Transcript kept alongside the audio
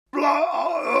Dragons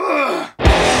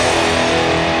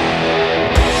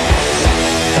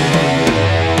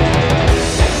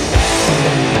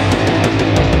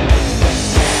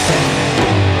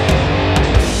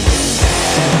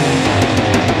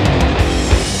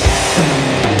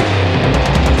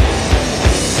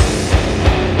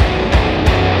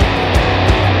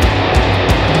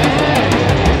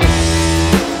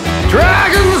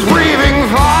breathing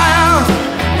fire,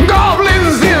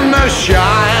 goblins in the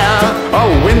shire, a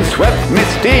windswept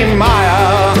misty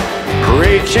mire,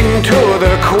 preaching to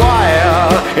the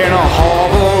choir, in a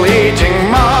hovel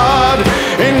eating mud,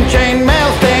 in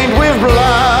chainmail stained with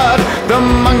blood, the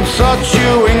monks are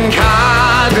chewing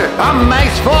cud, a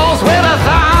mace falls with a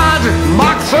thud,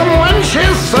 Buxom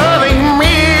wenches serving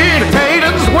mead,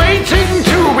 maidens waiting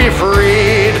to be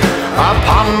freed,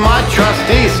 upon my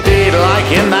trusty steed, like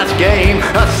in that game,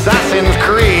 Assassin's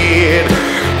Creed.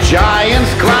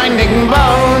 Giants grinding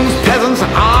bones, peasants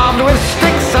armed with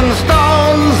sticks and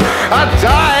stones, a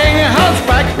dying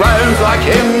hunchback groans, like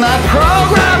in that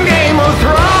program Game of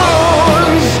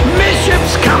Thrones.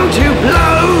 Bishops come to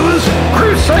blows,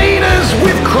 Crusaders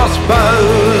with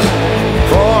crossbows,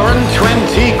 4 and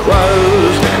 20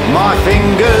 crows, my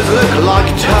fingers look like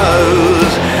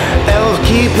toes. Elves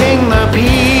keeping the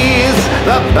peace,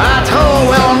 the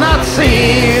battle will not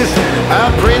cease,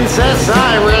 a princess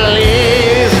I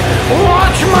release,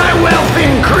 watch my wealth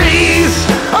increase,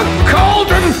 a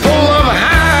cauldron full of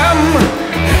ham,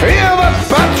 fear the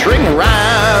battering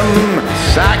ram,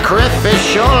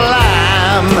 sacrificial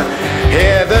lamb,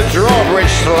 hear the drawbridge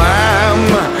slam,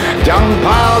 dung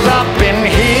piles up in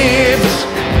heaps,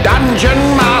 dungeon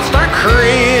master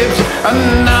creeps,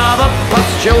 another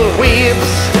pustule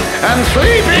weeps, and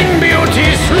sleeping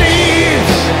beauty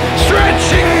sleeps,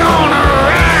 stretching on a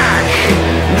rack,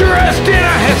 dressed in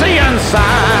a Hessian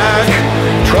sack,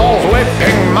 trolls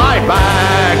whipping my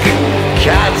back,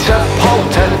 catapult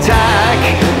attack,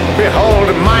 behold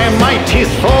my mighty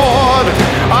sword,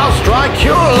 I'll strike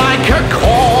you like a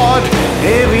cord,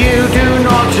 if you do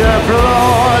not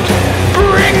applaud,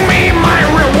 bring me my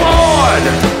reward,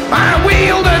 I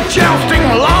wield a jousting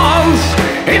lance,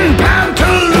 in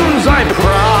pantaloons I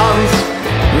prance,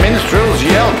 minstrels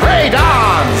yell pray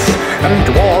dance, and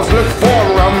dwarves look for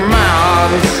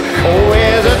romance,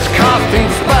 wizards casting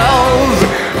spells,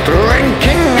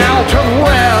 drinking out of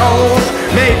wells,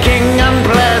 making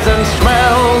unpleasant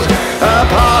smells, a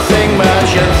passing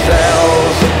merchant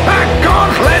sells, a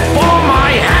gauntlet for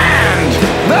my hand,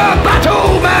 the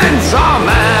battle bands are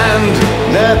manned,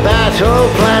 the battle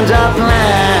plans are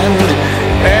planned,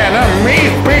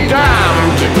 enemies be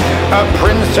damned, a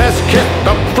princess kissed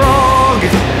the frog,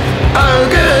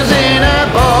 ogres in a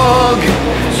bog,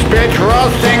 spit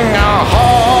roasting a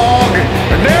hog,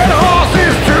 dead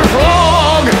horses to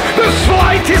flog, the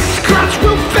slightest scratch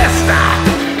will fester,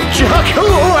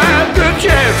 chuckle at the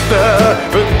jester,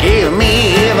 forgive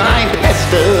me if I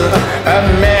pester, a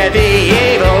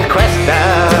medieval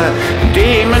quester,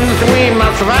 demons we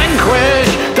must vanquish,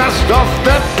 dust off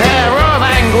the pair of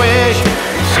anguish,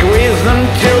 squeeze them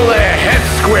till their heads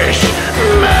squish,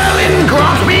 Merlin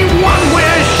grant me one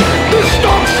wish, the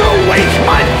stocks await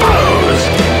my foes,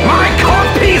 my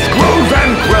codpiece grows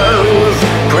and grows,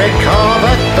 prick of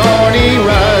a thorny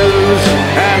rose,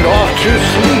 and off to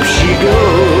sleep she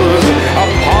goes,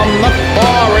 upon the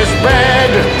forest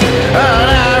bed, an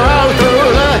arrow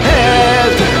through the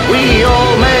head, we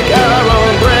all make our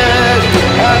own bread,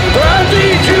 at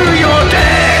 30 to your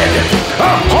dead, a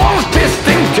horse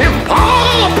distinctive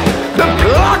pop, the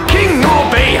plucking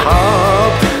of a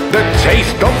harp, the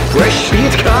taste of fresh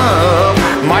meat carp,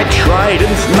 my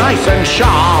trident's nice and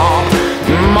sharp,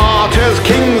 martyrs,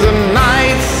 kings and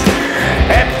knights,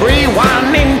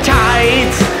 everyone in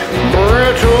tights,